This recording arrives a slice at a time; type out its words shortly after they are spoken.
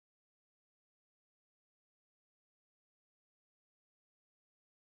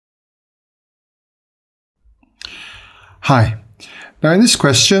Hi. Now in this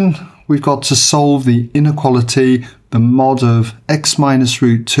question, we've got to solve the inequality the mod of x minus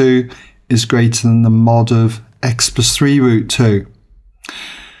root 2 is greater than the mod of x plus 3 root 2.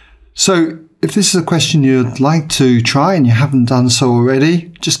 So if this is a question you'd like to try and you haven't done so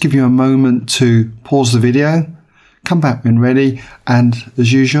already, just give you a moment to pause the video, come back when ready, and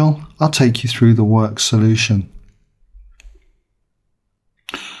as usual, I'll take you through the work solution.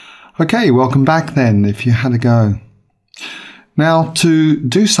 Okay, welcome back then if you had a go. Now to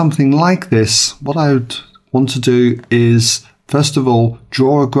do something like this, what I would want to do is first of all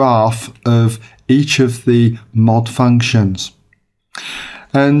draw a graph of each of the mod functions.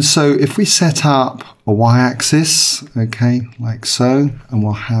 And so if we set up a y-axis, okay, like so, and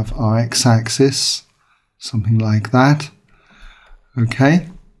we'll have our x-axis, something like that, okay,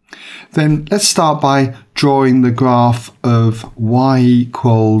 then let's start by drawing the graph of y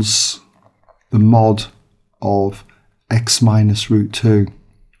equals the mod of x minus root 2.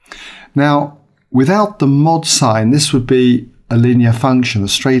 Now, without the mod sign, this would be a linear function, a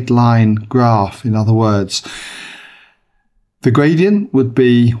straight line graph, in other words. The gradient would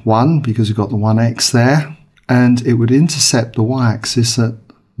be 1 because we've got the 1x there, and it would intercept the y-axis at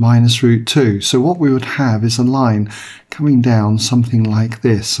minus root 2. So what we would have is a line coming down something like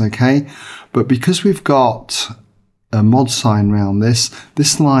this, okay? But because we've got a mod sign around this,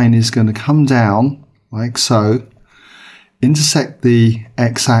 this line is going to come down like so, intersect the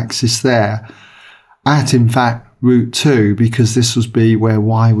x-axis there at, in fact, root 2, because this would be where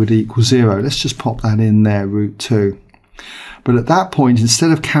y would equal 0. Let's just pop that in there, root 2. But at that point, instead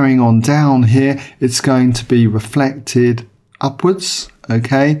of carrying on down here, it's going to be reflected upwards,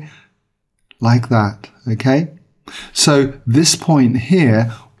 okay, like that, okay? So this point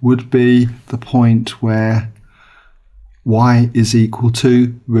here would be the point where y is equal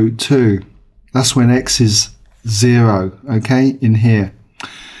to root 2. That's when x is 0, okay, in here,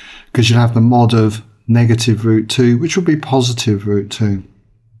 because you'll have the mod of negative root 2, which will be positive root 2.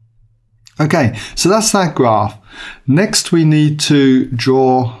 Okay, so that's that graph. Next we need to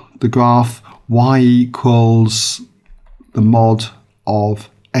draw the graph y equals the mod of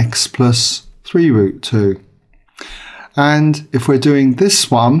x plus 3 root 2. And if we're doing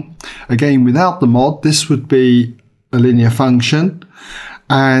this one, again without the mod, this would be a linear function,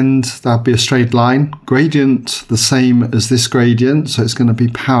 and that'd be a straight line, gradient the same as this gradient, so it's going to be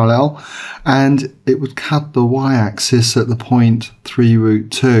parallel, and it would cut the y-axis at the point 3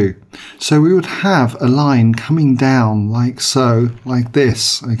 root 2. So we would have a line coming down like so, like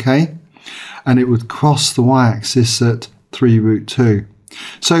this, okay? And it would cross the y-axis at 3 root 2.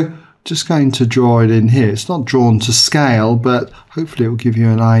 So just going to draw it in here. It's not drawn to scale, but hopefully it will give you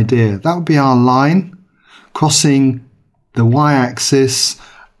an idea. That would be our line crossing the y-axis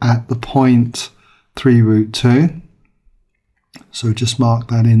at the point 3 root 2. So just mark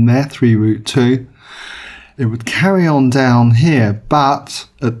that in there, 3 root 2. It would carry on down here, but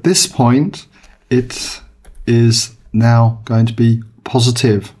at this point it is now going to be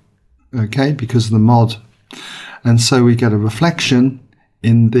positive, okay, because of the mod. And so we get a reflection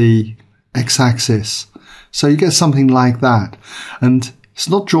in the x-axis. So you get something like that. And it's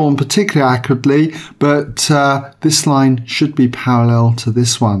not drawn particularly accurately, but this line should be parallel to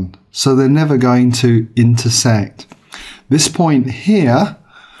this one. So they're never going to intersect. This point here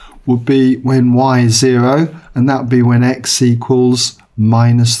would be when y is 0, and that would be when x equals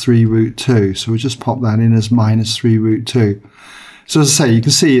minus 3 root 2. So we'll just pop that in as minus 3 root 2. So as I say, you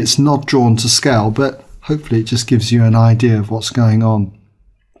can see it's not drawn to scale, but hopefully it just gives you an idea of what's going on.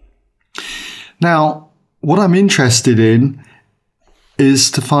 Now, what I'm interested in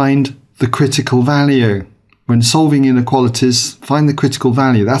is to find the critical value. When solving inequalities, find the critical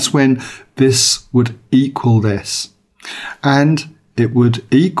value. That's when this would equal this. And it would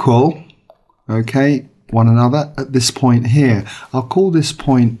equal, okay, one another at this point here. I'll call this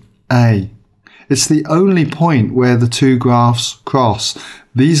point A. It's the only point where the two graphs cross.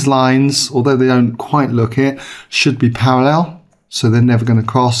 These lines, although they don't quite look it, should be parallel, so they're never going to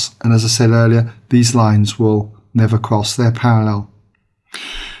cross. And as I said earlier, these lines will never cross. They're parallel.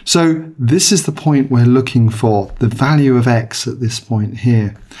 So this is the point we're looking for, the value of x at this point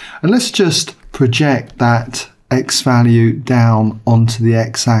here. And let's just project that x value down onto the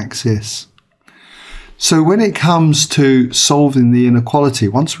x-axis. So when it comes to solving the inequality,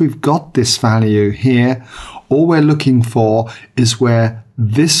 once we've got this value here, all we're looking for is where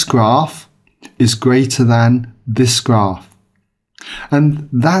this graph is greater than this graph. And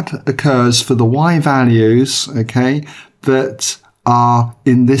that occurs for the y values, okay, that are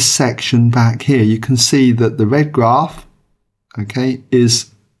in this section back here. You can see that the red graph, okay,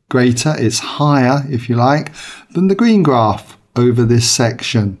 is greater, it's higher, if you like, than the green graph over this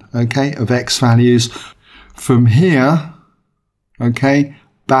section, okay, of x values from here, okay,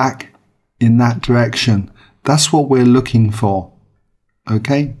 back in that direction. That's what we're looking for,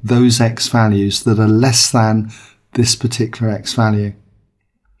 okay, those x values that are less than this particular x value.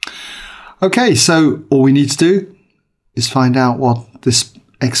 Okay, so all we need to do is find out what this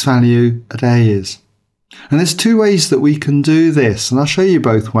x value at A is. And there's two ways that we can do this, and I'll show you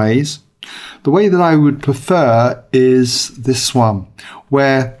both ways. The way that I would prefer is this one,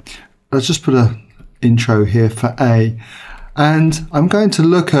 where I'll just put an intro here for A, and I'm going to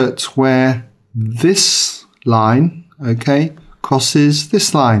look at where this line, okay, crosses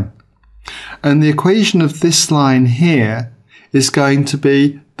this line. And the equation of this line here is going to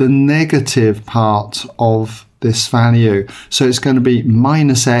be the negative part of this value. So it's going to be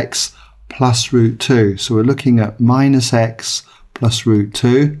minus x plus root 2. So we're looking at minus x plus root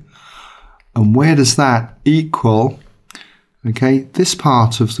 2. And where does that equal? Okay, this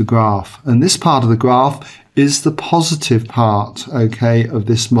part of the graph. And this part of the graph is the positive part, okay, of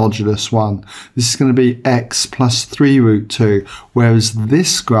this modulus 1. This is going to be x plus 3 root 2, whereas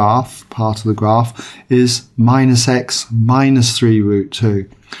this graph, part of the graph, is minus x minus 3 root 2.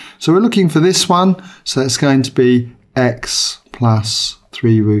 So we're looking for this one, so it's going to be x plus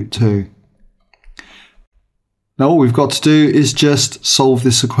 3 root 2. Now all we've got to do is just solve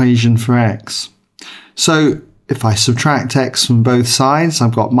this equation for x. So if I subtract x from both sides,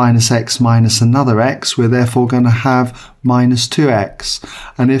 I've got minus x minus another x. We're therefore going to have minus 2x.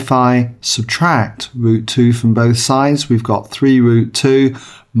 And if I subtract root 2 from both sides, we've got 3 root 2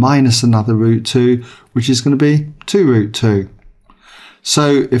 minus another root 2, which is going to be 2 root 2.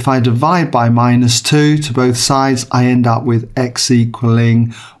 So if I divide by minus 2 to both sides, I end up with x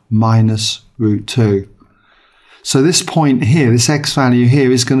equaling minus root 2. So this point here, this x value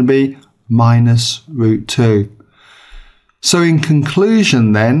here, is going to be minus root 2. So in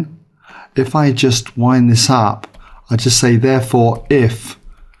conclusion then, if I just wind this up, I just say therefore if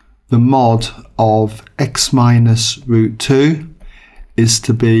the mod of x minus root 2 is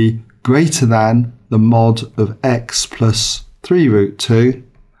to be greater than the mod of x plus 3 root 2,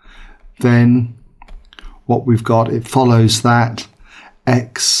 then what we've got, it follows that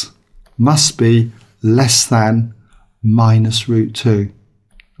x must be less than minus root 2.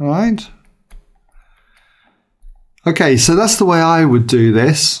 All right? Okay, so that's the way I would do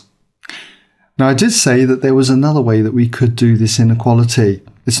this. Now, I did say that there was another way that we could do this inequality.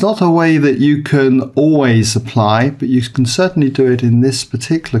 It's not a way that you can always apply, but you can certainly do it in this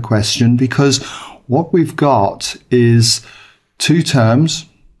particular question, because what we've got is two terms.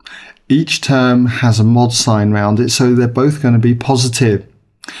 Each term has a mod sign around it, so they're both going to be positive.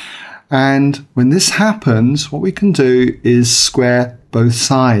 And when this happens, what we can do is square both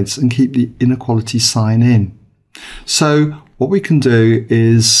sides and keep the inequality sign in. So what we can do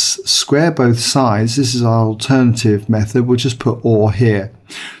is square both sides. This is our alternative method. We'll just put or here.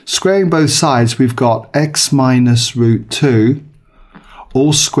 Squaring both sides, we've got x minus root 2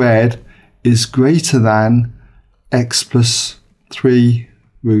 all squared is greater than x plus 3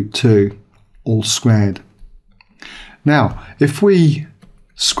 root 2 all squared. Now, if we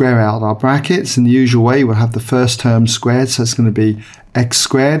square out our brackets in the usual way, we'll have the first term squared, so it's going to be x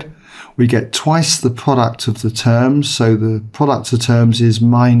squared. We get twice the product of the terms, so the product of terms is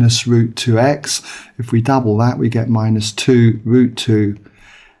minus root 2x. If we double that, we get minus 2 root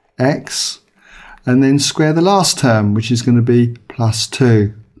 2x. And then square the last term, which is going to be plus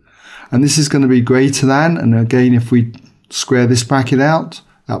 2. And this is going to be greater than, and again, if we square this bracket out,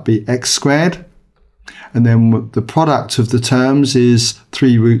 that'll be x squared. And then the product of the terms is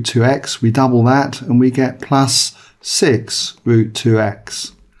 3 root 2x. We double that, and we get plus 6 root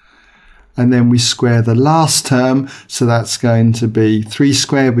 2x. And then we square the last term, so that's going to be 3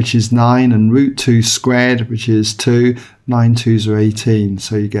 squared, which is 9, and root 2 squared, which is 2. 9 2s are 18,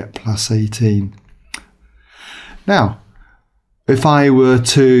 so you get plus 18. Now, if I were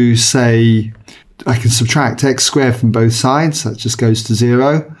to say, I can subtract x squared from both sides, that just goes to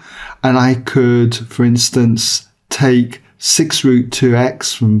 0. And I could, for instance, take 6 root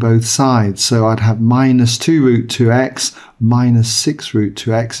 2x from both sides. So I'd have minus 2 root 2x minus 6 root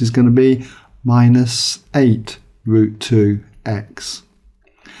 2x is going to be minus 8 root 2x.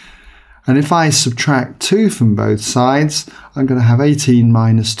 And if I subtract 2 from both sides, I'm going to have 18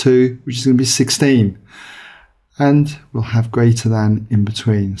 minus 2, which is going to be 16. And we'll have greater than in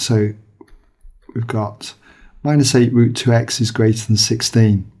between. So we've got minus 8 root 2x is greater than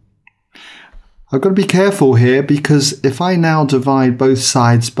 16. I've got to be careful here, because if I now divide both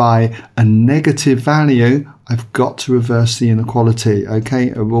sides by a negative value, I've got to reverse the inequality, okay?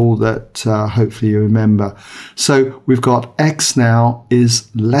 A rule that hopefully you remember. So we've got x now is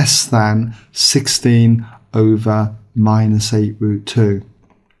less than 16 over minus 8 root 2.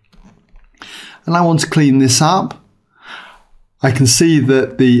 And I want to clean this up. I can see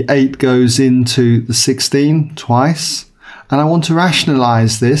that the 8 goes into the 16 twice. And I want to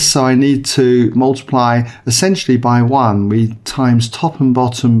rationalize this, so I need to multiply essentially by 1. We times top and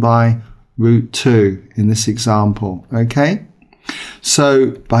bottom by root 2 in this example, okay?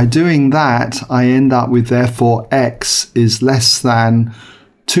 So by doing that, I end up with, therefore, x is less than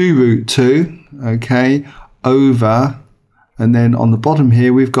 2 root 2, okay, over, and then on the bottom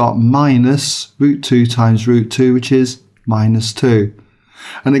here we've got minus root 2 times root 2, which is minus 2.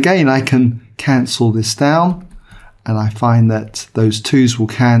 And again, I can cancel this down, and I find that those 2's will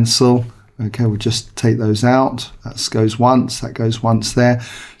cancel. Okay, we'll just take those out. That goes once, that goes once there.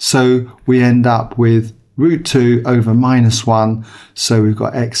 So we end up with root 2 over minus 1. So we've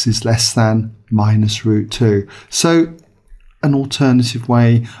got x is less than minus root 2. So an alternative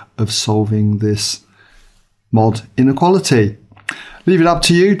way of solving this mod inequality. Leave it up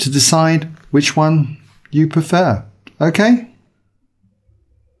to you to decide which one you prefer. Okay?